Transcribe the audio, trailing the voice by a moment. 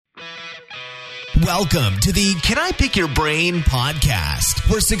Welcome to the Can I Pick Your Brain podcast,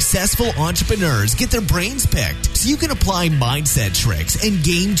 where successful entrepreneurs get their brains picked so you can apply mindset tricks and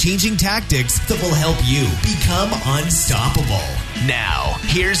game-changing tactics that will help you become unstoppable. Now,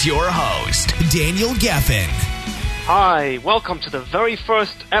 here's your host, Daniel Geffen. Hi, welcome to the very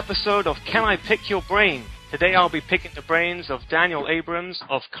first episode of Can I Pick Your Brain? Today I'll be picking the brains of Daniel Abrams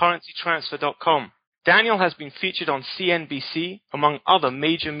of CurrencyTransfer.com. Daniel has been featured on CNBC, among other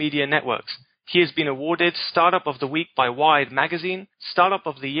major media networks. He has been awarded Startup of the Week by Wired Magazine, Startup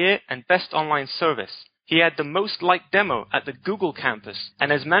of the Year, and Best Online Service. He had the most liked demo at the Google campus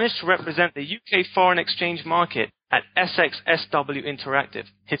and has managed to represent the UK foreign exchange market at SXSW Interactive.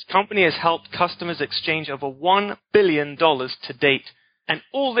 His company has helped customers exchange over $1 billion to date. And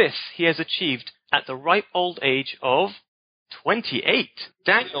all this he has achieved at the ripe old age of 28.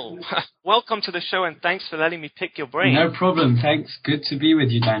 Daniel, welcome to the show and thanks for letting me pick your brain. No problem. Thanks. Good to be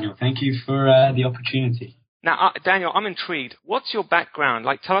with you, Daniel. Thank you for the opportunity. Now, Daniel, I'm intrigued. What's your background?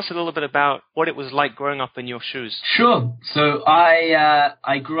 Tell us a little bit about what it was like growing up in your shoes. Sure. So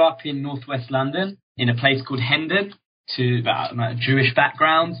I grew up in northwest London in a place called Hendon. To a Jewish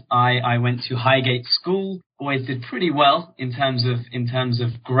background, I went to Highgate School. Always did pretty well in terms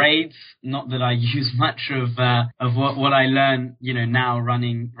of grades. Not that I use much of what I learn, now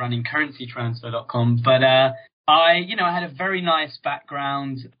running CurrencyTransfer.com. But I had a very nice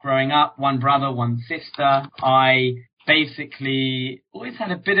background growing up. One brother, one sister. I basically always had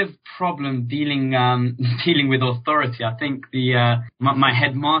a bit of problem dealing with authority. I think my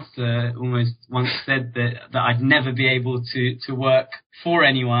headmaster almost once said that I'd never be able to work for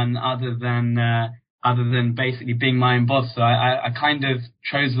anyone other than basically being my own boss. So I kind of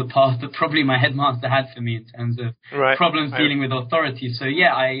chose the path that probably my headmaster had for me in terms of problems dealing with authority. So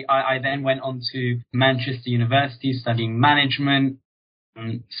yeah, I then went on to Manchester University studying management.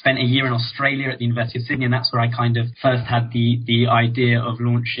 Spent a year in Australia at the University of Sydney, and that's where I kind of first had the idea of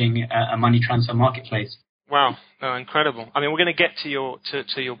launching a money transfer marketplace. Wow, incredible. I mean, we're going to get to your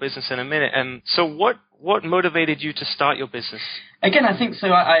business in a minute. And so what motivated you to start your business? Again, I think so.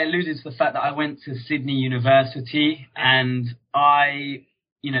 I alluded to the fact that I went to Sydney University, and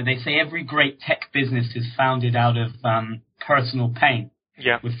they say every great tech business is founded out of personal pain.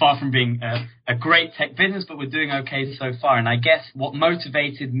 Yeah. We're far from being a great tech business, but we're doing okay so far. And I guess what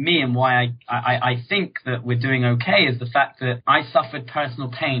motivated me and why I think that we're doing okay is the fact that I suffered personal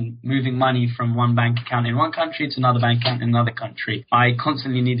pain moving money from one bank account in one country to another bank account in another country. I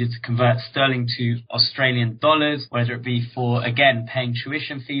constantly needed to convert sterling to Australian dollars, whether it be for, again, paying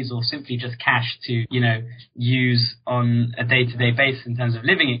tuition fees or simply just cash to, use on a day-to-day basis in terms of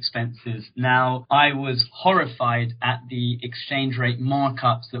living expenses. Now, I was horrified at the exchange rate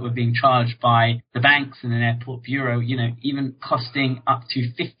markups that were being charged by the banks and an airport bureau, even costing up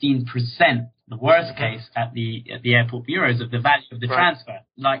to 15%, the worst case at the airport bureaus, of the value of the transfer.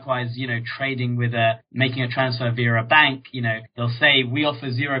 Likewise, making a transfer via a bank, they'll say we offer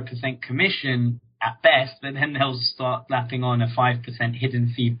 0% commission at best, but then they'll start lapping on a 5%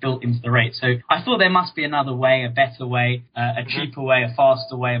 hidden fee built into the rate. So I thought there must be another way, a better way, a cheaper way, a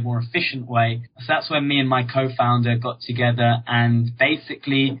faster way, a more efficient way. So that's when me and my co-founder got together and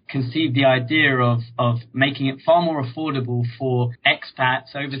basically conceived the idea of making it far more affordable for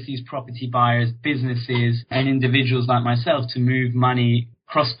expats, overseas property buyers, businesses, and individuals like myself to move money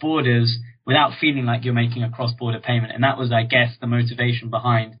cross borders without feeling like you're making a cross-border payment. And that was, I guess, the motivation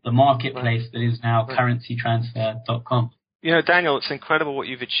behind the marketplace that is now CurrencyTransfer.com. Daniel, it's incredible what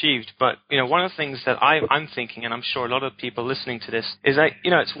you've achieved. But, one of the things that I'm thinking, and I'm sure a lot of people listening to this, is that,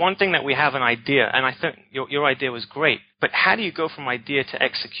 it's one thing that we have an idea, and I think your idea was great. But how do you go from idea to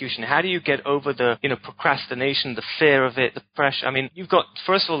execution? How do you get over the, procrastination, the fear of it, the pressure? I mean, you've got,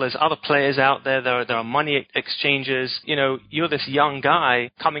 first of all, there's other players out there. There are money exchanges. You're this young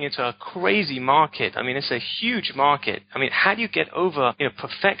guy coming into a crazy market. I mean, it's a huge market. I mean, how do you get over,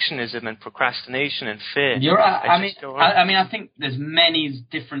 perfectionism and procrastination and fear? You're right. I think there's many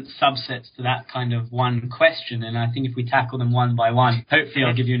different subsets to that kind of one question. And I think if we tackle them one by one, hopefully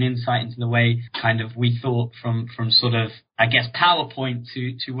I'll give you an insight into the way kind of we thought from sort of, I guess, PowerPoint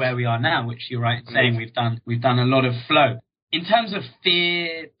to where we are now, which you're right in saying we've done a lot of flow. In terms of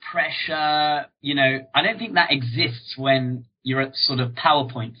fear, pressure, I don't think that exists when you're at sort of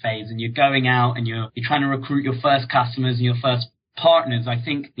PowerPoint phase and you're going out and you're trying to recruit your first customers and your first partners. I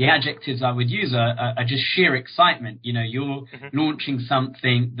think the adjectives I would use are just sheer excitement. You're launching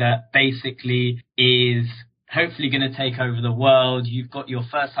something that basically is hopefully going to take over the world. You've got your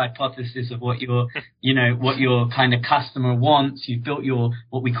first hypothesis of what your, what your kind of customer wants. You've built your,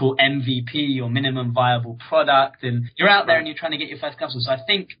 what we call MVP, your minimum viable product, and you're out there and you're trying to get your first customer. So I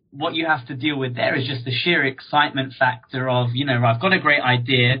think what you have to deal with there is just the sheer excitement factor of, I've got a great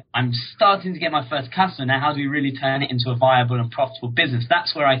idea. I'm starting to get my first customer. Now, how do we really turn it into a viable and profitable business?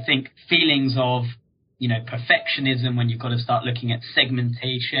 That's where I think feelings of, perfectionism, when you've got to start looking at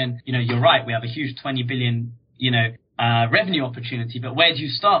segmentation. You're right. We have a huge 20 billion, revenue opportunity, but where do you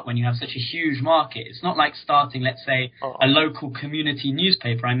start when you have such a huge market? It's not like starting, let's say, a local community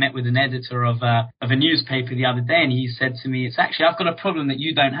newspaper. I met with an editor of a newspaper the other day, and he said to me, I've got a problem that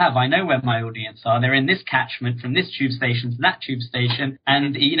you don't have. I know where my audience are. They're in this catchment, from this tube station to that tube station,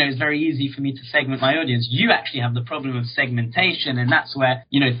 and, it's very easy for me to segment my audience. You actually have the problem of segmentation, and that's where,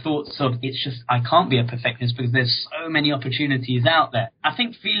 thoughts of, I can't be a perfectionist because there's so many opportunities out there. I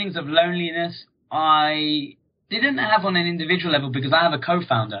think feelings of loneliness, I didn't have on an individual level because I have a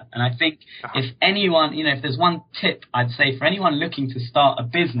co-founder. And I think if anyone, if there's one tip I'd say for anyone looking to start a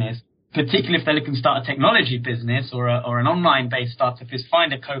business, particularly if they're looking to start a technology business or an online-based startup, is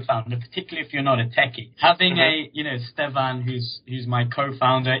find a co-founder, particularly if you're not a techie. Having Stevan, who's my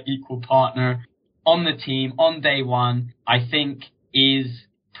co-founder, equal partner on the team on day one, I think is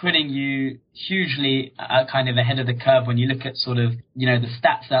putting you hugely kind of ahead of the curve when you look at sort of, the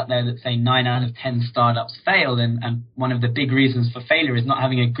stats out there that say 9 out of 10 startups failed. And one of the big reasons for failure is not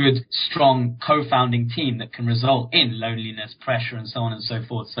having a good, strong co-founding team that can result in loneliness, pressure, and so on and so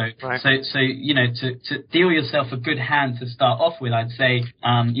forth. So, to deal yourself a good hand to start off with, I'd say,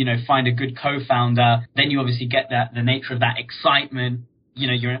 find a good co-founder. Then you obviously get the nature of that excitement.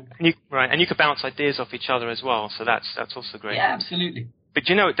 And you could bounce ideas off each other as well. So that's also great. Yeah, absolutely. But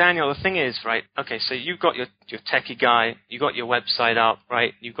Daniel, the thing is, right? Okay, so you've got your techie guy, you got your website up,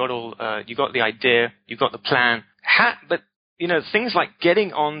 right? You got you got the idea, you got the plan. But things like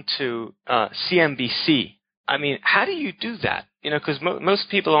getting onto CNBC. I mean, how do you do that? Because most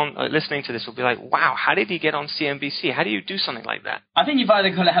people listening to this will be like, wow, how did he get on CNBC? How do you do something like that? I think you've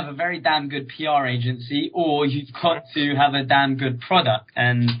either got to have a very damn good PR agency or you've got to have a damn good product.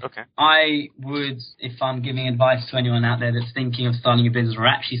 And I would, if I'm giving advice to anyone out there that's thinking of starting a business or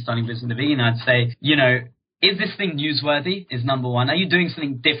actually starting a business in the beginning, I'd say, is this thing newsworthy is number one. Are you doing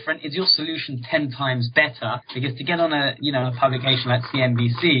something different? Is your solution 10 times better? Because to get on a publication like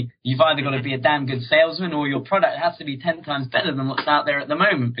CNBC, you've either got to be a damn good salesman or your product has to be 10 times better than what's out there at the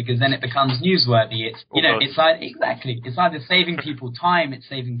moment, because then it becomes newsworthy. It's either saving people time, it's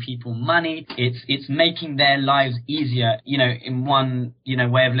saving people money, it's making their lives easier, in one,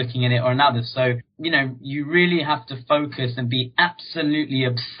 way of looking at it or another. So, you really have to focus and be absolutely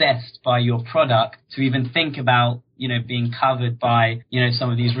obsessed by your product to even think about, being covered by,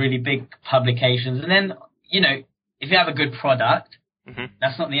 some of these really big publications. And then, if you have a good product,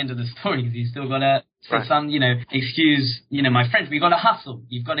 that's not the end of the story, because you still got to, excuse, my French, but you've got to hustle.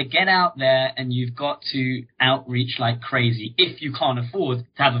 You've got to get out there and you've got to outreach like crazy if you can't afford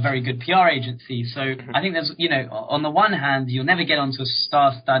to have a very good PR agency. So I think there's, on the one hand, you'll never get onto a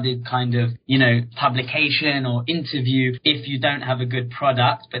star-studded kind of, publication or interview if you don't have a good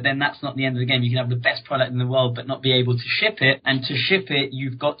product. But then that's not the end of the game. You can have the best product in the world but not be able to ship it. And to ship it,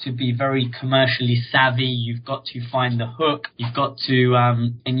 you've got to be very commercially savvy. You've got to find the hook. You've got to,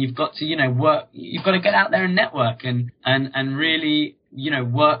 and you've got to, work. You've got to get out there and network and really,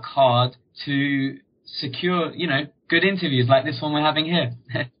 work hard to secure, good interviews like this one we're having here.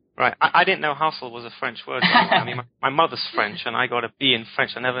 Right. I didn't know hustle was a French word. I mean, my mother's French, and I got a B in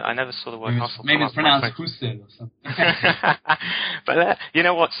French. I never saw the word hustle. Maybe it's pronounced hustle or something. But you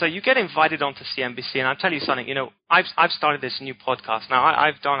know what? So you get invited onto CNBC, and I'll tell you something. I've started this new podcast. Now,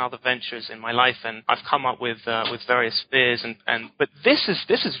 I've done other ventures in my life, and I've come up with various fears, but this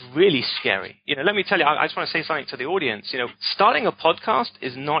is really scary. Let me tell you, I just want to say something to the audience. Starting a podcast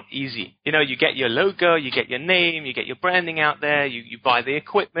is not easy. You get your logo, you get your name, you get your branding out there, you buy the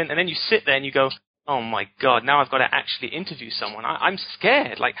equipment, and then you sit there and you go, oh my God, now I've got to actually interview someone. I'm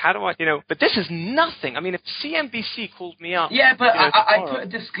scared. Like, how do I, but this is nothing. I mean, if CNBC called me up. Yeah, but I put a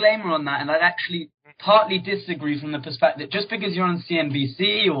disclaimer on that, and I'd actually partly disagree from the perspective that just because you're on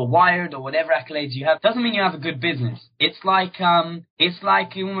CNBC or Wired or whatever accolades you have doesn't mean you have a good business. It's like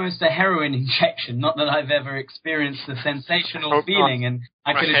almost a heroin injection. Not that I've ever experienced the sensational feeling, and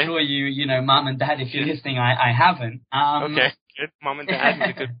I could assure you, Mum and Dad, if you're listening, I haven't. Okay, good. Mum and Dad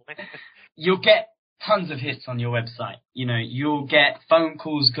is a good point. You'll get tons of hits on your website. You'll get phone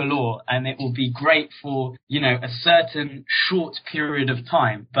calls galore, and it will be great for, a certain short period of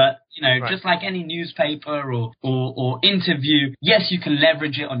time. But, just like any newspaper or interview, yes, you can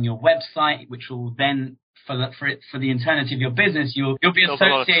leverage it on your website, which will then for the eternity of your business, you'll be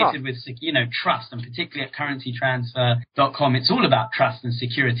associated with, trust, and particularly at currencytransfer.com, it's all about trust and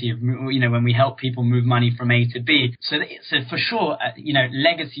security of, when we help people move money from A to B. So for sure,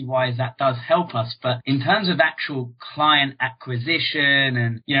 legacy wise, that does help us. But in terms of actual client acquisition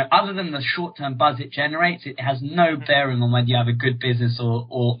and, other than the short term buzz it generates, it has no bearing on whether you have a good business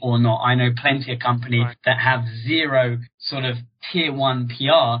or not. I know plenty of companies that have zero sort of tier one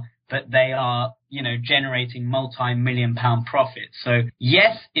PR, but they are, generating multi-million pound profits. So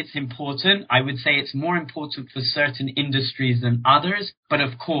yes, it's important. I would say it's more important for certain industries than others. But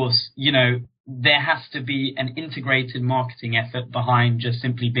of course, there has to be an integrated marketing effort behind just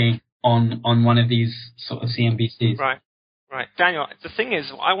simply being on one of these sort of CNBCs. Right. Daniel, the thing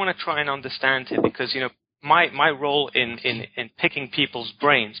is, I want to try and understand here because, my role in picking people's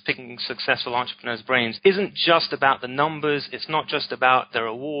brains, picking successful entrepreneurs' brains, isn't just about the numbers. It's not just about their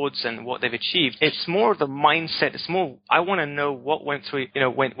awards and what they've achieved. It's more of the mindset. It's more, I want to know what went through,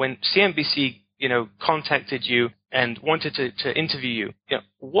 when CNBC, contacted you and wanted to interview you,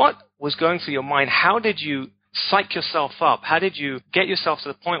 what was going through your mind? How did you psych yourself up? How did you get yourself to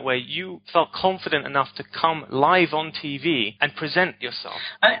the point where you felt confident enough to come live on TV and present yourself?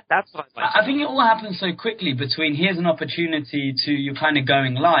 That's what I'd like to know. I think it all happened so quickly between here's an opportunity to you're kind of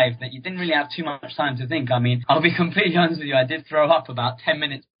going live that you didn't really have too much time to think. I mean, I'll be completely honest with you. I did throw up about 10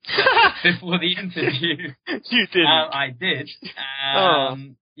 minutes before the interview. You did. I did.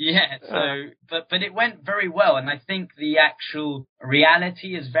 Yeah, but it went very well, and I think the actual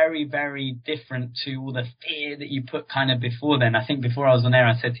reality is very, very different to all the fear that you put kind of before then. I think before I was on air,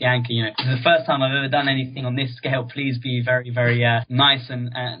 I said to Yankee, this is the first time I've ever done anything on this scale. Please be very, very nice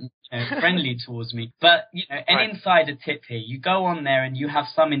and friendly towards me. But, an insider tip here, you go on there and you have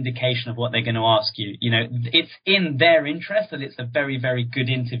some indication of what they're going to ask you. It's in their interest that it's a very, very good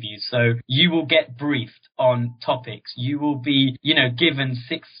interview. So you will get briefed on topics. You will be, given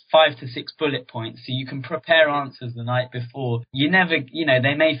 5 to 6 bullet points so you can prepare answers the night before. You never,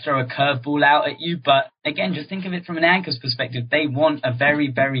 they may throw a curveball out at you, but again, just think of it from an anchor's perspective. They want a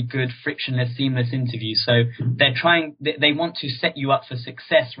very, very good, frictionless, seamless interview. So they want to set you up for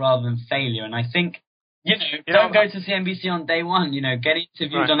success rather than failure. And I think, don't go to CNBC on day one, get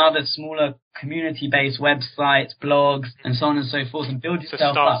interviewed on other smaller community-based websites, blogs, and so on and so forth, and build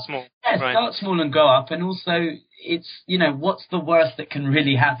yourself up. Small. Yeah, start small and go up. And also, it's, what's the worst that can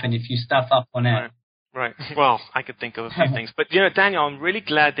really happen if you stuff up on air? Right. Well, I could think of a few things. But, Daniel, I'm really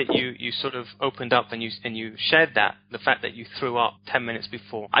glad that you sort of opened up and you shared the fact that you threw up 10 minutes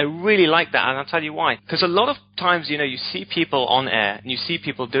before. I really like that, and I'll tell you why. Because a lot of times, you see people on air, and you see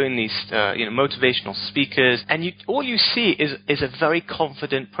people doing these, motivational speakers, and all you see is a very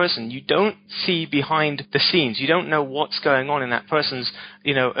confident person. You don't see behind the scenes. You don't know what's going on in that person's,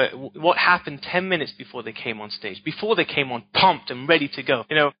 what happened 10 minutes before they came on stage, before they came on pumped and ready to go,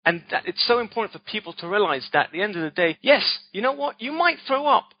 and that it's so important for people to realize that at the end of the day, yes, you know what, you might throw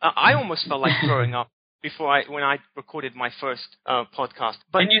up. I almost felt like throwing up when I recorded my first podcast.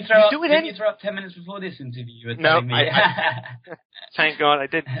 But you throw up 10 minutes before this interview? You were telling me. Thank God I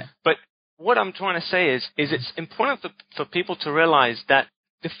did. But what I'm trying to say is it's important for people to realize that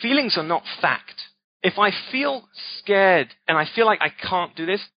the feelings are not fact. If I feel scared and I feel like I can't do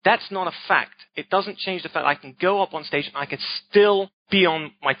this, that's not a fact. It doesn't change the fact I can go up on stage and I can still be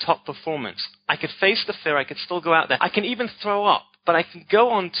on my top performance. I could face the fear. I could still go out there. I can even throw up. But I can go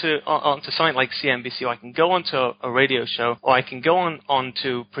onto something like CNBC, or I can go onto a radio show, or I can go on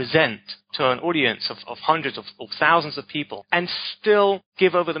to present to an audience of hundreds of thousands of people and still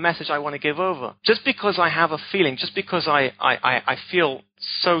give over the message I want to give over. Just because I have a feeling, just because I feel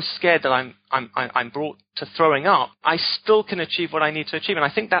so scared that I'm brought to throwing up, I still can achieve what I need to achieve. And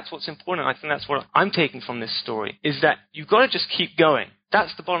I think that's what's important. I think that's what I'm taking from this story, is that you've got to just keep going.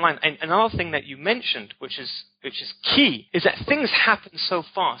 That's the bottom line. And another thing that you mentioned, which is key, is that things happen so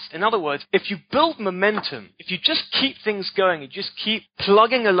fast. In other words, if you build momentum, if you just keep things going, you just keep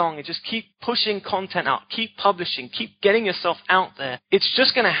plugging along, and just keep pushing content out, keep publishing, keep getting yourself out there, it's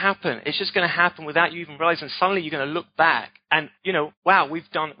just going to happen. It's just going to happen without you even realizing. Suddenly you're going to look back and, wow, we've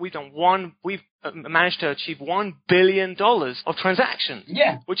managed to achieve $1 billion of transactions.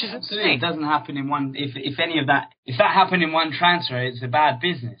 Yeah, which is absolutely. insane. It doesn't happen in one. If that happened in one transfer, it's a bad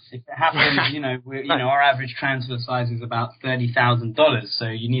business. If it happens, our average transfer size is about $30,000. So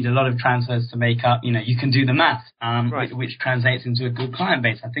you need a lot of transfers to make up. You can do the math, which translates into a good client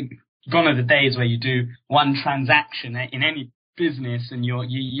base. I think gone are the days where you do one transaction in any business and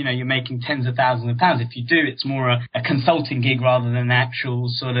you're making tens of thousands of pounds. If you do, it's more a consulting gig rather than an actual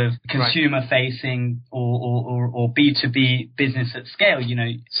sort of consumer facing or B2B business at scale,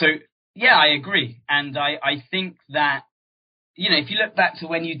 So Yeah, I agree. And I think that, if you look back to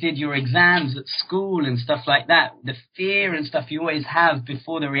when you did your exams at school and stuff like that, the fear and stuff you always have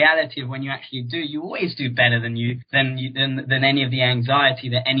before the reality of when you actually do, you always do better than any of the anxiety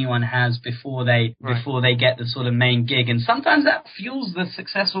that anyone has before they get the sort of main gig. And sometimes that fuels the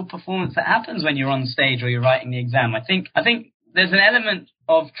successful performance that happens when you're on stage or you're writing the exam. I think there's an element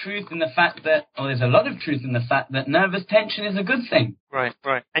of truth in the fact that, or there's a lot of truth in the fact that nervous tension is a good thing. Right.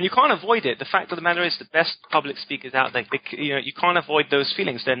 And you can't avoid it. The fact of the matter is the best public speakers out there, you can't avoid those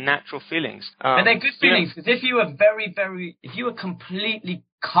feelings. They're natural feelings. But they're good feelings, because if you were if you were completely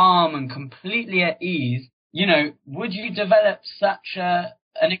calm and completely at ease, would you develop such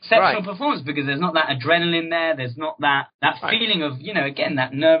an exceptional performance? Because there's not that adrenaline there. There's not that feeling of, again,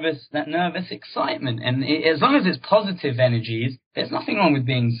 that nervous excitement. And as long as it's positive energies, there's nothing wrong with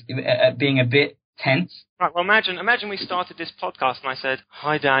being a bit tense. Right. Well, imagine we started this podcast and I said,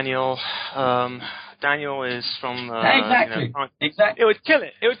 "Hi, Daniel. Daniel is from." Exactly. It would kill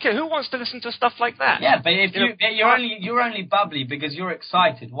it. Who wants to listen to stuff like that? Yeah, but if you're only bubbly because you're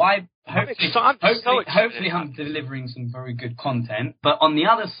excited. Why? Hopefully, I'm delivering some very good content. But on the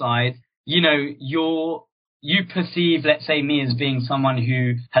other side, you perceive, let's say, me as being someone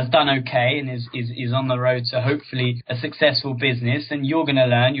who has done okay and is on the road to hopefully a successful business, and you're going to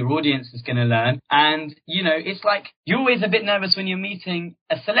learn, your audience is going to learn. And, it's like you're always a bit nervous when you're meeting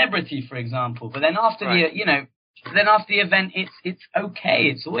a celebrity, for example. But then after the event, it's okay.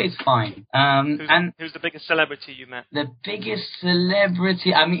 It's always fine. Who's the biggest celebrity you met? The biggest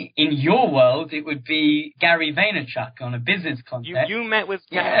celebrity, I mean, in your world, it would be Gary Vaynerchuk on a business context. You met with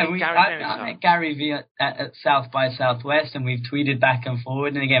Gary Vaynerchuk? I met Gary V at South by Southwest, and we've tweeted back and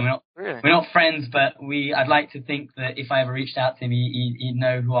forward. And again, we're not friends, but I'd like to think that if I ever reached out to him, he'd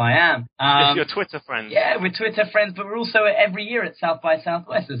know who I am. Yes, you're Twitter friends. Yeah, we're Twitter friends, but we're also every year at South by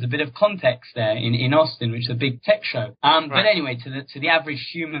Southwest. There's a bit of context there in Austin, which is a big tech show. But anyway, to the average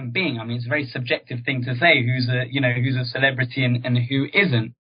human being, I mean, it's a very subjective thing to say who's a celebrity and who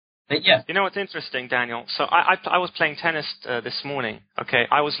isn't. But yeah. You know what's interesting, Daniel? So I was playing tennis this morning. Okay,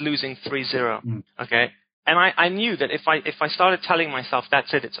 I was losing 3-0. Okay. And I knew that if I started telling myself,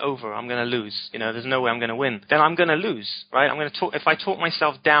 that's it, it's over, I'm going to lose, there's no way I'm going to win, then I'm going to lose, right? If I talk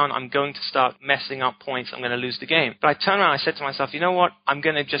myself down, I'm going to start messing up points, I'm going to lose the game. But I turned around, I said to myself, you know what? I'm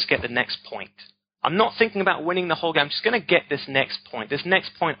going to just get the next point. I'm not thinking about winning the whole game. I'm just going to get this next point. This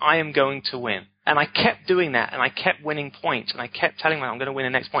next point I am going to win. And I kept doing that, and I kept winning points, and I kept telling myself I'm going to win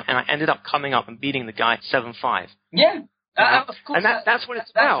the next point, and I ended up coming up and beating the guy 7-5. Yeah. Of course, and that's what it's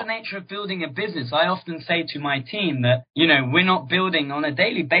about. That's the nature of building a business. I often say to my team that, we're not building on a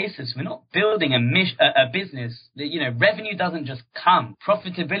daily basis. We're not building a business that, revenue doesn't just come.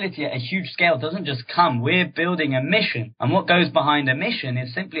 Profitability at a huge scale doesn't just come. We're building a mission. And what goes behind a mission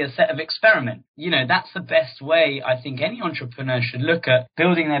is simply a set of experiments. That's the best way I think any entrepreneur should look at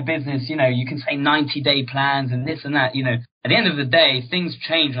building their business. You can say 90-day plans and this and that, At the end of the day, things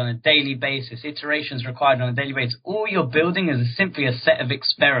change on a daily basis. Iterations required on a daily basis. All you're building is simply a set of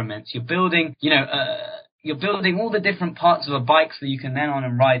experiments. You're building, you're building all the different parts of a bike so you can then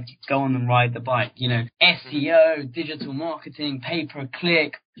go on and ride the bike. SEO, digital marketing,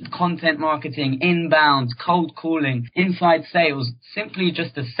 pay-per-click, content marketing, inbound, cold calling, inside sales. Simply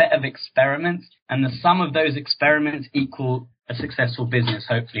just a set of experiments, and the sum of those experiments equal a successful business,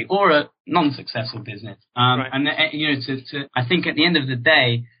 hopefully, or a non-successful business. Right. And I think at the end of the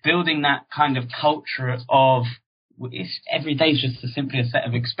day, building that kind of culture of every day is just simply a set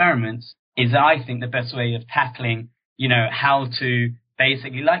of experiments is, I think, the best way of tackling, how to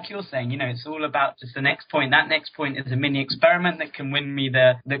basically, like you're saying, it's all about just the next point. That next point is a mini experiment that can win me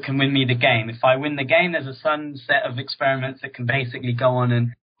the game. If I win the game, there's a certain set of experiments that can basically go on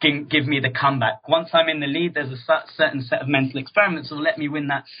and give me the comeback. Once I'm in the lead, there's a certain set of mental experiments that will let me win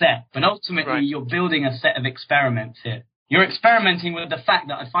that set. But ultimately, You're building a set of experiments here. You're experimenting with the fact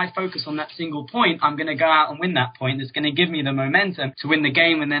that if I focus on that single point, I'm going to go out and win that point. It's going to give me the momentum to win the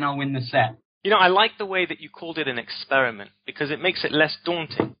game, and then I'll win the set. I like the way that you called it an experiment, because it makes it less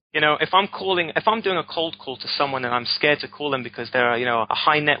daunting. If I'm doing a cold call to someone and I'm scared to call them because they're, a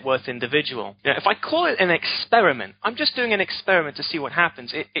high net worth individual, if I call it an experiment, I'm just doing an experiment to see what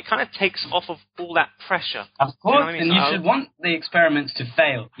happens. It kind of takes off of all that pressure. Of course, and you should want the experiments to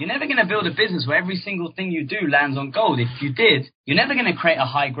fail. You're never going to build a business where every single thing you do lands on gold. If you did, you're never going to create a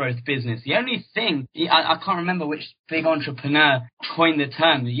high growth business. The only thing, I can't remember which big entrepreneur coined the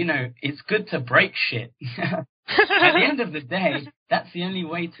term, it's good to break shit. At the end of the day, that's the only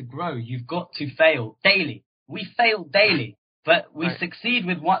way to grow. You've got to fail daily. We fail daily, but we succeed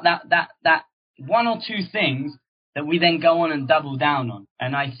with what that one or two things that we then go on and double down on.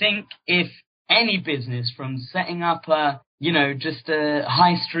 And I think if any business, from setting up just a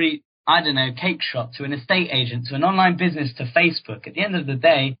high street, cake shop, to an estate agent, to an online business, to Facebook, at the end of the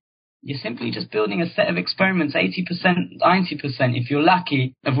day, you're simply just building a set of experiments, 80%, 90%, if you're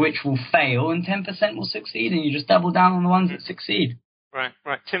lucky, of which will fail, and 10% will succeed, and you just double down on the ones that succeed. Right.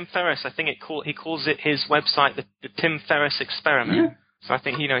 Tim Ferriss, I think he calls it his website the Tim Ferriss experiment. Yeah. So I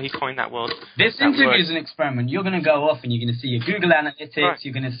think he coined that word. This interview is an experiment. You're going to go off and you're going to see your Google Analytics. Right.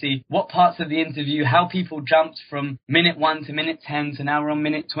 You're going to see what parts of the interview, how people jumped from minute 1 to minute 10 to now we're on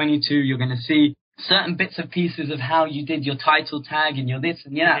minute 22. You're going to see certain bits and pieces of how you did your title tag and your this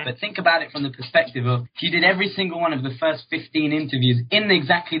and that. Mm-hmm. But think about it from the perspective of if you did every single one of the first 15 interviews in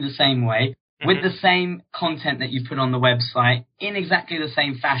exactly the same way, with the same content that you put on the website, in exactly the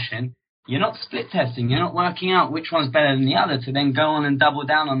same fashion, you're not split testing. You're not working out which one's better than the other to then go on and double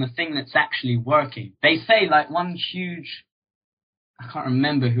down on the thing that's actually working. They say one huge, I can't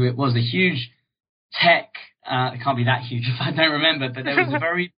remember who it was, a huge tech, it can't be that huge if I don't remember, but there was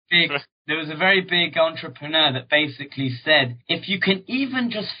a very big entrepreneur that basically said, if you can even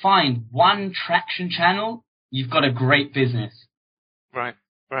just find one traction channel, you've got a great business. Right.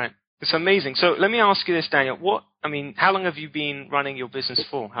 It's amazing. So let me ask you this, Daniel. How long have you been running your business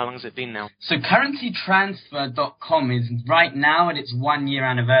for? How long has it been now? So CurrencyTransfer.com is right now at its 1-year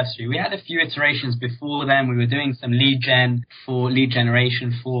anniversary. We had a few iterations before then. We were doing some lead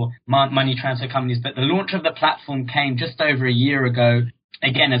generation for money transfer companies. But the launch of the platform came just over a year ago.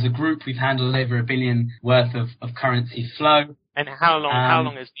 Again, as a group, we've handled over $1 billion worth of currency flow. And how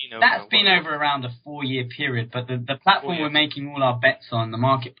long has it been over? That's been over around a 4-year period, but the platform we're making all our bets on, the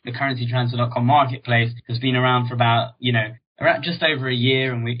CurrencyTransfer.com marketplace, has been around for about, around just over a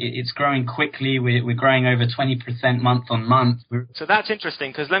year, and it's growing quickly. We're growing over 20% month on month. So that's interesting,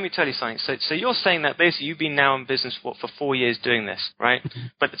 because let me tell you something. So you're saying that basically you've been now in business for 4 years doing this, right?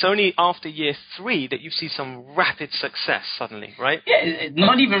 But it's only after year 3 that you see some rapid success suddenly, right? Yeah,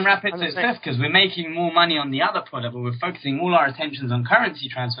 not even rapid success, because we're making more money on the other product, but we're focusing all our attentions on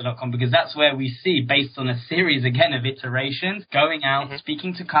CurrencyTransfer.com, because that's where we see, based on a series, again, of iterations, going out,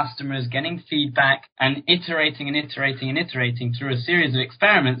 speaking to customers, getting feedback, and iterating through a series of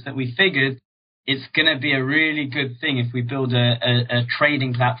experiments, that we figured it's going to be a really good thing if we build a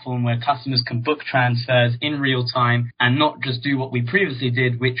trading platform where customers can book transfers in real time and not just do what we previously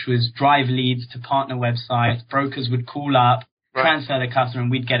did, which was drive leads to partner websites. Brokers would call up, transfer the customer,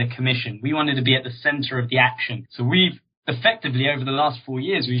 and we'd get a commission. We wanted to be at the center of the action. So we've effectively, over the last 4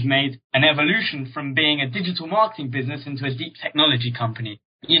 years, we've made an evolution from being a digital marketing business into a deep technology company.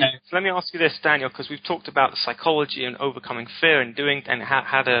 So let me ask you this, Daniel, because we've talked about the psychology and overcoming fear and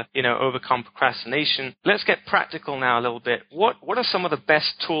how to, overcome procrastination. Let's get practical now a little bit. What are some of the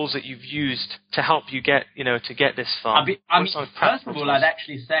best tools that you've used to help you get this far? First of all, I'd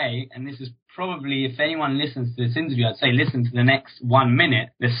actually say, and this is probably, if anyone listens to this interview, I'd say listen to the next 1 minute.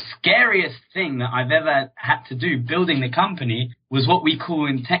 The scariest thing that I've ever had to do building the company was what we call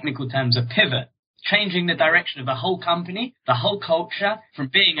in technical terms a pivot. Changing the direction of the whole company, the whole culture, from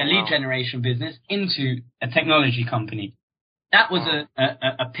being a lead generation business into a technology company. That was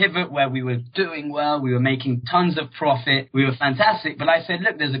a pivot where we were doing well, we were making tons of profit, we were fantastic, but I said,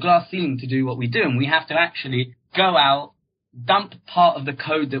 look, there's a glass ceiling to do what we do, and we have to actually go out, dump part of the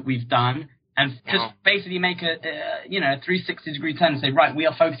code that we've done, and just basically make a 360-degree turn and say, right, we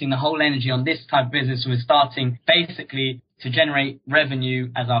are focusing the whole energy on this type of business. We're starting basically to generate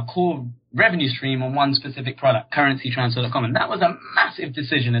revenue as our core revenue stream on one specific product, CurrencyTransfer.com. And that was a massive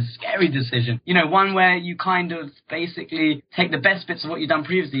decision, a scary decision. One where you kind of basically take the best bits of what you've done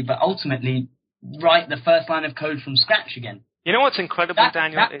previously, but ultimately write the first line of code from scratch again. You know what's incredible,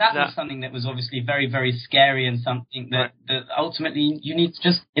 Daniel? That was something that was obviously very, very scary, and something that ultimately you need to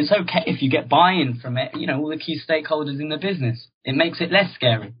just, it's okay if you get buy-in from it, all the key stakeholders in the business. It makes it less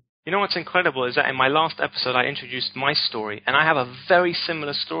scary. You know what's incredible is that in my last episode I introduced my story, and I have a very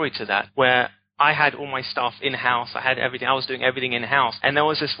similar story to that, where I had all my stuff in-house. I had everything. I was doing everything in-house. And there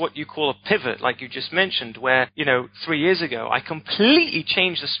was this, what you call a pivot, like you just mentioned, where, 3 years ago, I completely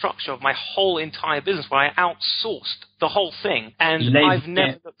changed the structure of my whole entire business, where I outsourced the whole thing. And I've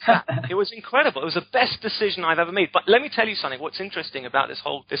never looked back. It was incredible. It was the best decision I've ever made. But let me tell you something. What's interesting about this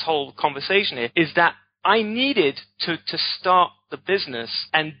whole conversation here is that I needed to start the business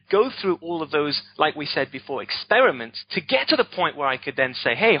and go through all of those, like we said before, experiments to get to the point where I could then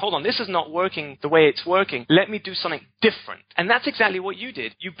say, hey, hold on, this is not working the way it's working. Let me do something different. And that's exactly what you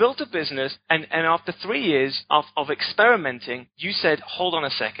did. You built a business, and after 3 years of experimenting, you said, hold on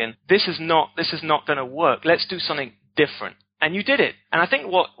a second, this is not going to work. Let's do something different. And you did it. And I think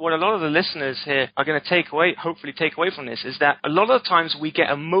what a lot of the listeners here are going to hopefully take away from this, is that a lot of the times we get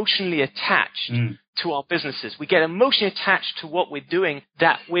emotionally attached to our businesses. We get emotionally attached to what we're doing,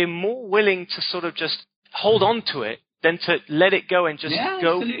 that we're more willing to sort of just hold on to it than to let it go and just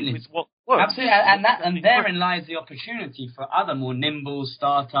go with what works. Absolutely. And therein lies the opportunity for other more nimble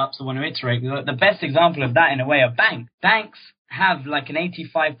startups who want to iterate. The best example of that, in a way, are banks. Banks have like an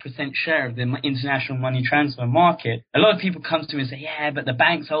 85% share of the international money transfer market. A lot of people come to me and say, yeah, but the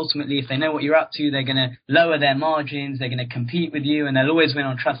banks ultimately, if they know what you're up to, they're going to lower their margins, they're going to compete with you, and they'll always win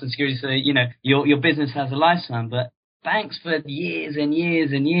on trust and security, so that, your business has a lifespan. But banks for years and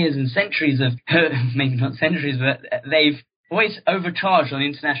years and years and centuries of, maybe not centuries, but they've always overcharged on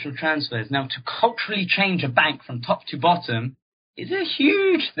international transfers. Now, to culturally change a bank from top to bottom is a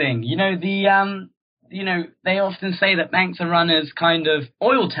huge thing. They often say that banks are run as kind of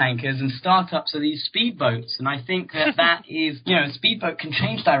oil tankers and startups are these speedboats. And I think that is, a speedboat can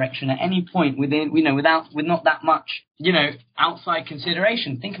change direction at any point with not that much, outside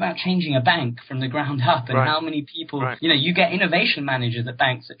consideration. Think about changing a bank from the ground up, and how many people, you get innovation managers at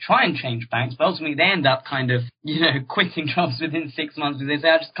banks that try and change banks, but ultimately they end up kind of, quitting jobs within 6 months because they say,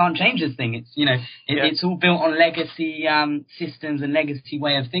 I just can't change this thing. It's, it's all built on legacy systems and legacy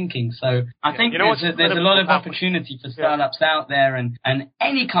way of thinking. So I think there's a lot of opportunity for startups out there and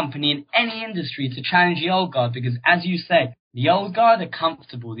any company in any industry to challenge the old guard, because as you say, the old guard are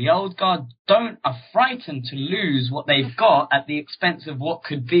comfortable. The old guard are frightened to lose what they've got at the expense of what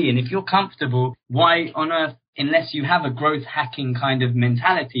could be. And if you're comfortable, why on earth, unless you have a growth hacking kind of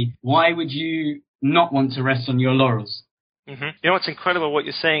mentality, why would you not want to rest on your laurels? Mm-hmm. What's incredible what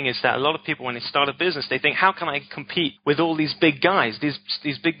you're saying is that a lot of people, when they start a business, they think, how can I compete with all these big guys,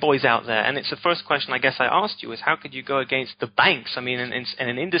 these big boys out there? And it's the first question I guess I asked you is, how could you go against the banks? I mean, in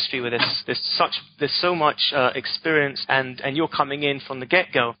an industry where there's so much experience and you're coming in from the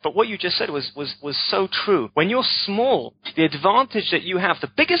get-go. But what you just said was so true. When you're small, the advantage that you have, the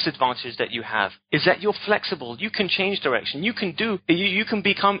biggest advantage that you have, is that you're flexible. You can change direction. You can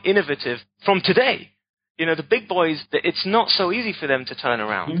become innovative from today. The big boys, it's not so easy for them to turn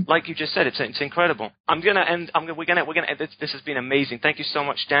around. Mm-hmm. Like you just said, it's incredible. We're gonna end. This has been amazing. Thank you so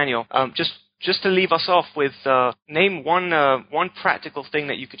much, Daniel. Just to leave us off with, name one practical thing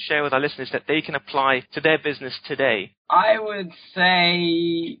that you could share with our listeners that they can apply to their business today. I would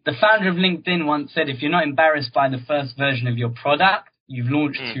say the founder of LinkedIn once said, if you're not embarrassed by the first version of your product, you've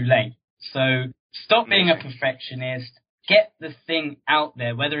launched too late. So stop being a perfectionist. Get the thing out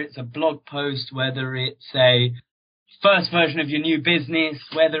there, whether it's a blog post, whether it's a first version of your new business,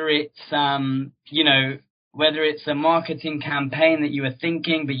 whether it's, whether it's a marketing campaign that you are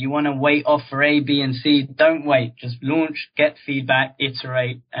thinking, but you want to wait off for A, B, and C. Don't wait. Just launch, get feedback,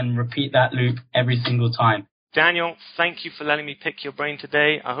 iterate, and repeat that loop every single time. Daniel, thank you for letting me pick your brain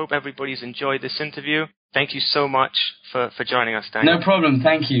today. I hope everybody's enjoyed this interview. Thank you so much for joining us, Daniel. No problem.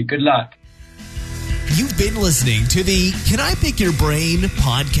 Thank you. Good luck. You've been listening to the Can I Pick Your Brain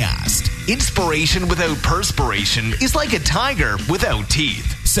podcast. Inspiration without perspiration is like a tiger without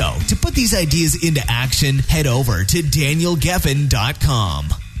teeth. So, to put these ideas into action, head over to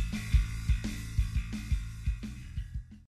danielgeffen.com.